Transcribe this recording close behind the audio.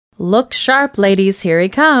"Look sharp, ladies, here he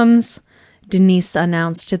comes," Denise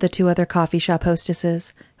announced to the two other coffee shop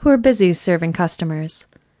hostesses, who were busy serving customers.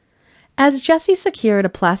 As Jessie secured a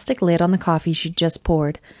plastic lid on the coffee she'd just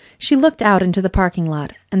poured, she looked out into the parking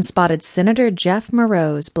lot and spotted Senator Jeff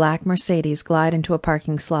Moreau's black Mercedes glide into a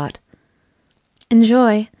parking slot.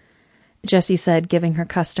 "Enjoy," Jessie said, giving her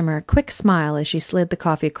customer a quick smile as she slid the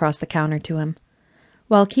coffee across the counter to him,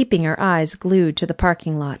 while keeping her eyes glued to the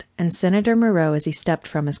parking lot and Senator Moreau as he stepped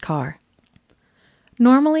from his car.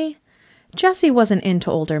 Normally, Jessie wasn't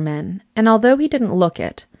into older men, and although he didn't look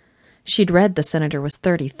it, she'd read the senator was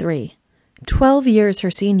 33, 12 years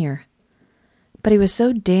her senior. But he was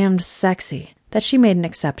so damned sexy that she made an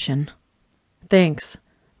exception. "Thanks."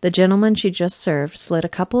 The gentleman she just served slid a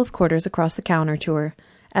couple of quarters across the counter to her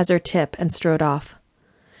as her tip and strode off.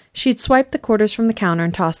 She'd swiped the quarters from the counter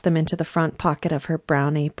and tossed them into the front pocket of her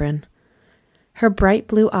brown apron. Her bright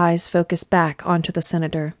blue eyes focused back onto the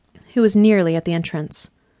senator, who was nearly at the entrance.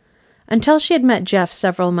 Until she had met Jeff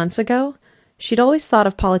several months ago, she'd always thought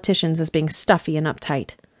of politicians as being stuffy and uptight.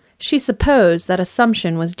 She supposed that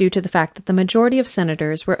assumption was due to the fact that the majority of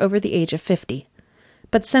senators were over the age of 50.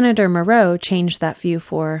 But Senator Moreau changed that view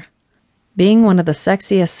for her. Being one of the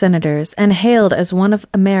sexiest senators and hailed as one of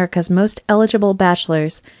America's most eligible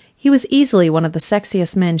bachelors, he was easily one of the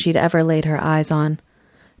sexiest men she'd ever laid her eyes on.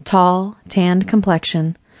 Tall, tanned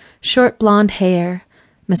complexion, short blonde hair,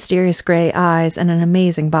 mysterious gray eyes, and an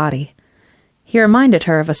amazing body. He reminded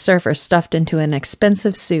her of a surfer stuffed into an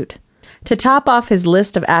expensive suit. To top off his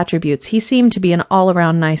list of attributes, he seemed to be an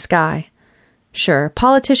all-around nice guy. Sure,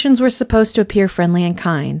 politicians were supposed to appear friendly and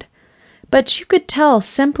kind, but you could tell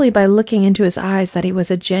simply by looking into his eyes that he was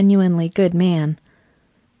a genuinely good man.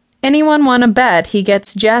 "Anyone want to bet he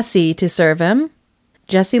gets Jessie to serve him?"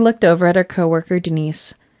 Jessie looked over at her coworker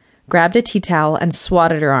Denise, grabbed a tea towel, and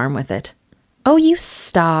swatted her arm with it. "Oh, you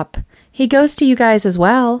stop. He goes to you guys as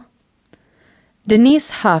well."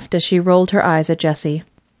 Denise huffed as she rolled her eyes at Jessie.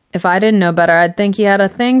 "If I didn't know better, I'd think he had a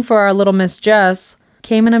thing for our little Miss Jess,"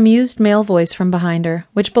 came an amused male voice from behind her,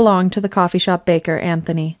 which belonged to the coffee shop baker,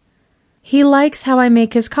 Anthony. "He likes how I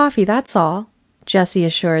make his coffee, that's all," Jessie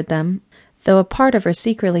assured them, though a part of her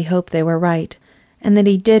secretly hoped they were right, and that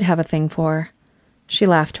he did have a thing for her. She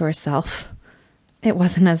laughed to herself. It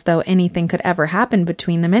wasn't as though anything could ever happen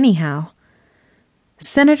between them anyhow.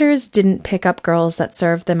 Senators didn't pick up girls that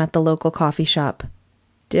served them at the local coffee shop.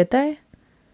 Did they?